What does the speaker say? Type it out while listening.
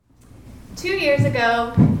2 years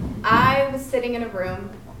ago, I was sitting in a room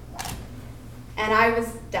and I was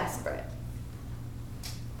desperate.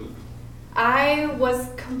 I was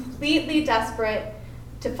completely desperate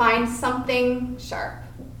to find something sharp.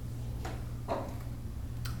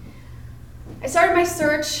 I started my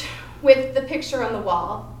search with the picture on the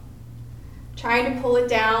wall, trying to pull it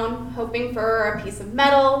down, hoping for a piece of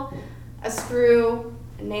metal, a screw,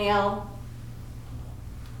 a nail,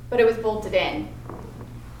 but it was bolted in.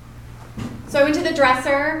 So I went to the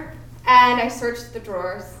dresser and I searched the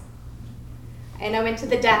drawers. And I went to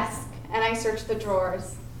the desk and I searched the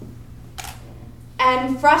drawers.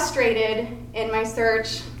 And frustrated in my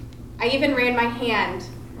search, I even ran my hand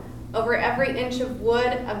over every inch of wood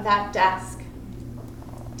of that desk,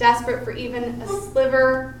 desperate for even a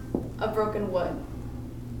sliver of broken wood,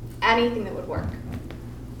 anything that would work.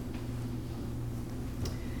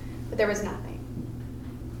 But there was nothing.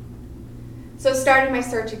 So I started my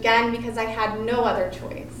search again because I had no other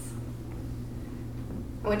choice.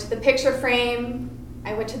 I went to the picture frame,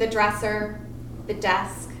 I went to the dresser, the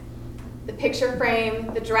desk, the picture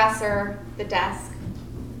frame, the dresser, the desk.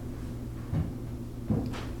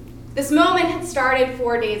 This moment had started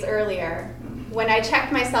 4 days earlier when I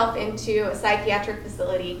checked myself into a psychiatric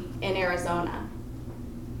facility in Arizona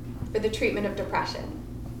for the treatment of depression.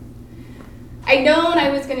 I'd known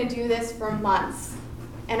I was going to do this for months,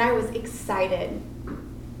 and I was excited.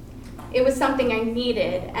 It was something I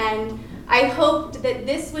needed, and I hoped that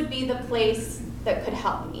this would be the place that could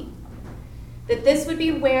help me. That this would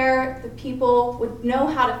be where the people would know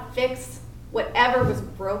how to fix whatever was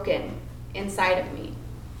broken inside of me.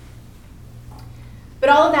 But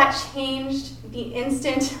all of that changed the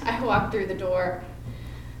instant I walked through the door.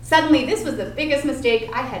 Suddenly, this was the biggest mistake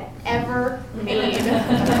I had ever made.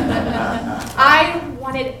 I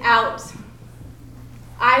wanted out.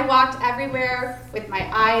 I walked everywhere with my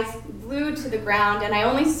eyes glued to the ground, and I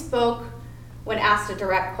only spoke when asked a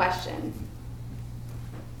direct question.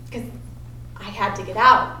 Because I had to get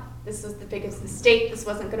out. This was the biggest mistake. This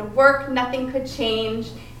wasn't going to work. Nothing could change.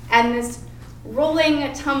 And this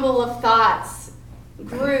rolling tumble of thoughts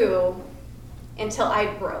grew until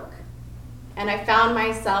I broke. And I found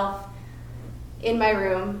myself in my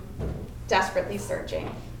room, desperately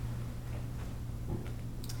searching.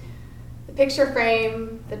 The picture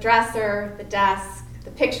frame, the dresser, the desk,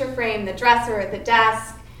 the picture frame, the dresser, the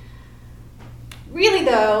desk. Really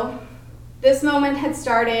though, this moment had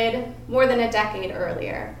started more than a decade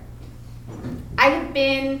earlier. I had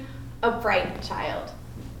been a bright child.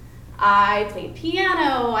 I played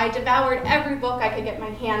piano, I devoured every book I could get my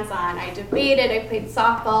hands on. I debated, I played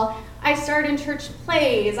softball, I starred in church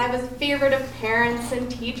plays, I was a favorite of parents and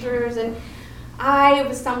teachers, and I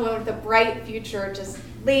was someone with a bright future just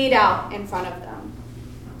laid out in front of them.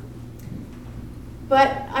 But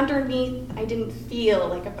underneath, I didn't feel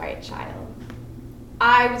like a bright child.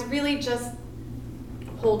 I was really just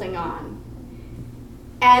holding on.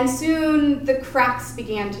 And soon the cracks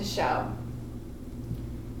began to show.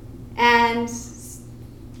 And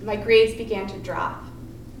my grades began to drop.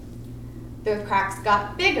 The cracks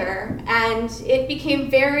got bigger, and it became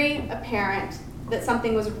very apparent that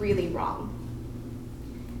something was really wrong.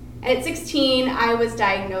 And at 16, I was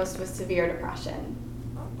diagnosed with severe depression.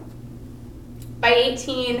 By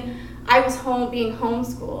 18, I was being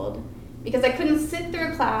homeschooled because I couldn't sit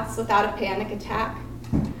through a class without a panic attack.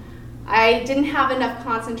 I didn't have enough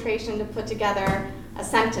concentration to put together a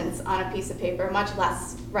sentence on a piece of paper, much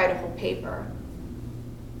less write a whole paper.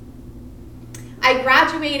 I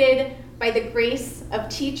graduated by the grace of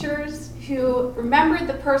teachers who remembered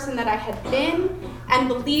the person that I had been and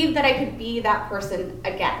believed that I could be that person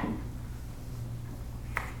again.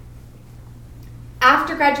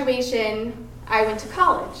 After graduation, I went to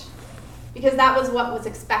college because that was what was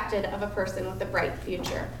expected of a person with a bright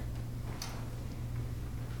future.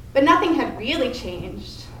 But nothing had really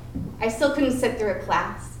changed. I still couldn't sit through a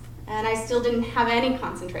class, and I still didn't have any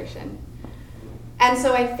concentration. And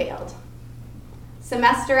so I failed.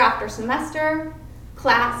 Semester after semester,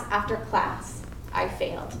 class after class, I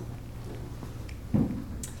failed.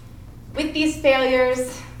 With these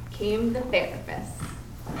failures came the therapist.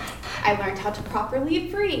 I learned how to properly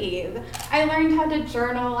breathe. I learned how to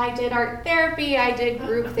journal. I did art therapy. I did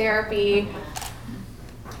group therapy.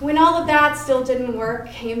 When all of that still didn't work,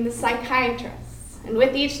 came the psychiatrist. And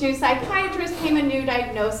with each new psychiatrist came a new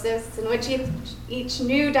diagnosis, and with each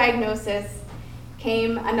new diagnosis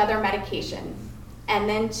came another medication. And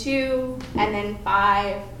then 2, and then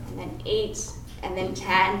 5, and then 8, and then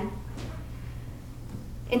 10,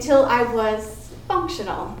 until I was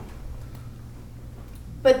functional.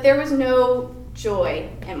 But there was no joy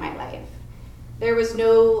in my life. There was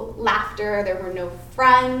no laughter, there were no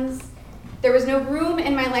friends. There was no room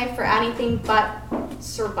in my life for anything but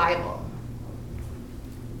survival.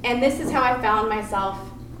 And this is how I found myself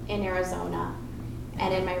in Arizona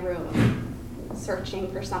and in my room,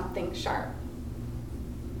 searching for something sharp.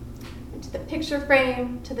 To the picture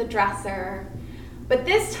frame, to the dresser. But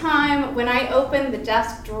this time, when I opened the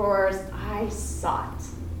desk drawers, I sought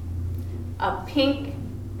a pink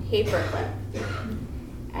paperclip.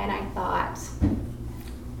 And I thought,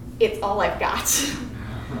 it's all I've got.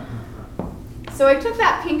 So I took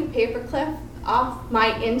that pink paperclip off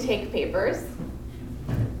my intake papers.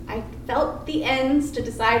 I felt the ends to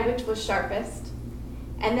decide which was sharpest,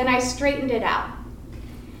 and then I straightened it out.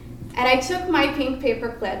 And I took my pink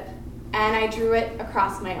paperclip and I drew it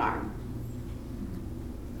across my arm.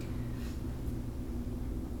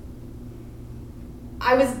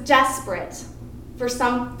 I was desperate for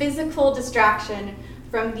some physical distraction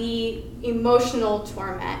from the emotional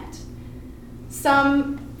torment,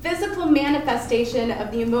 some physical manifestation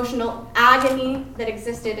of the emotional agony that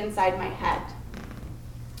existed inside my head.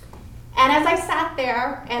 And as I sat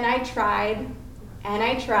there and I tried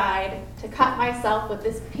to cut myself with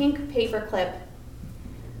this pink paperclip,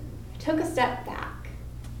 I took a step back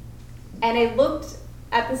and I looked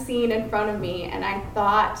at the scene in front of me and I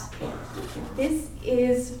thought, this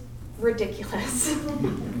is ridiculous.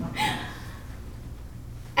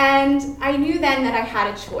 And I knew then that I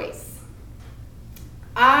had a choice.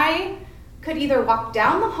 I could either walk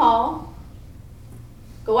down the hall,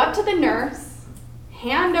 go up to the nurse,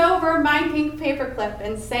 hand over my pink paperclip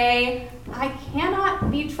and say, I cannot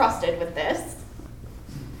be trusted with this.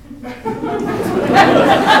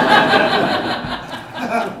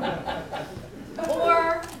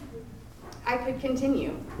 Or I could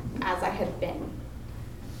continue as I had been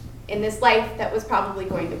in this life that was probably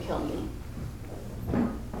going to kill me.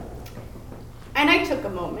 And I took a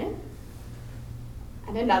moment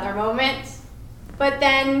and another moment, but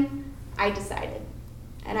then I decided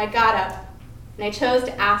and I got up and I chose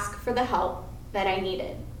to ask for the help that I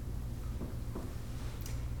needed.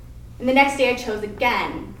 And the next day I chose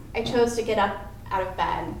again. I chose to get up out of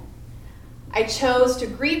bed. I chose to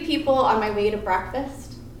greet people on my way to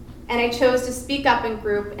breakfast. And I chose to speak up in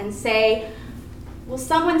group and say, will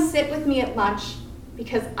someone sit with me at lunch?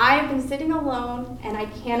 Because I have been sitting alone and I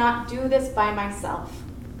cannot do this by myself.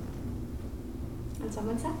 And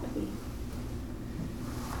someone sat with me.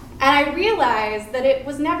 And I realized that it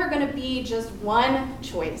was never going to be just one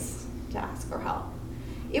choice to ask for help.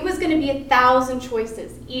 It was going to be 1,000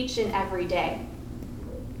 choices each and every day.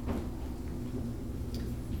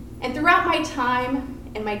 And throughout my time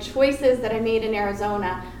and my choices that I made in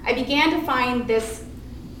Arizona, I began to find this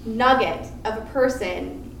nugget of a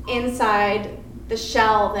person inside the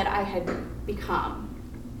shell that I had become.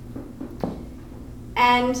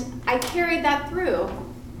 And I carried that through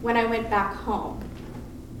when I went back home.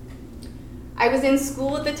 I was in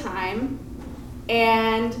school at the time,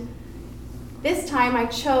 and this time I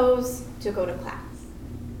chose to go to class.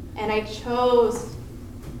 And I chose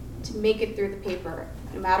to make it through the paper,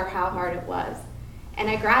 no matter how hard it was. And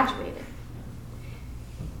I graduated.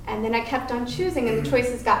 And then I kept on choosing, and the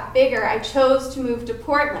choices got bigger. I chose to move to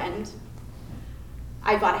Portland.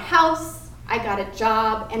 I bought a house, I got a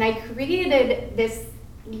job, and I created this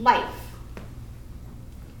life.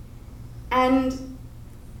 And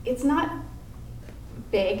it's not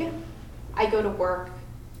big. I go to work,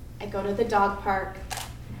 I go to the dog park,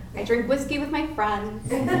 I drink whiskey with my friends.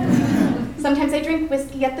 Sometimes I drink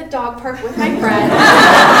whiskey at the dog park with my friends.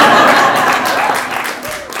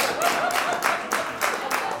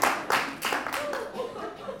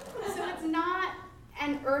 So it's not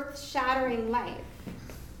an earth-shattering life.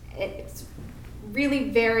 It's really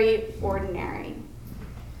very ordinary.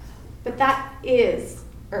 But that is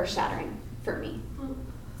earth-shattering for me.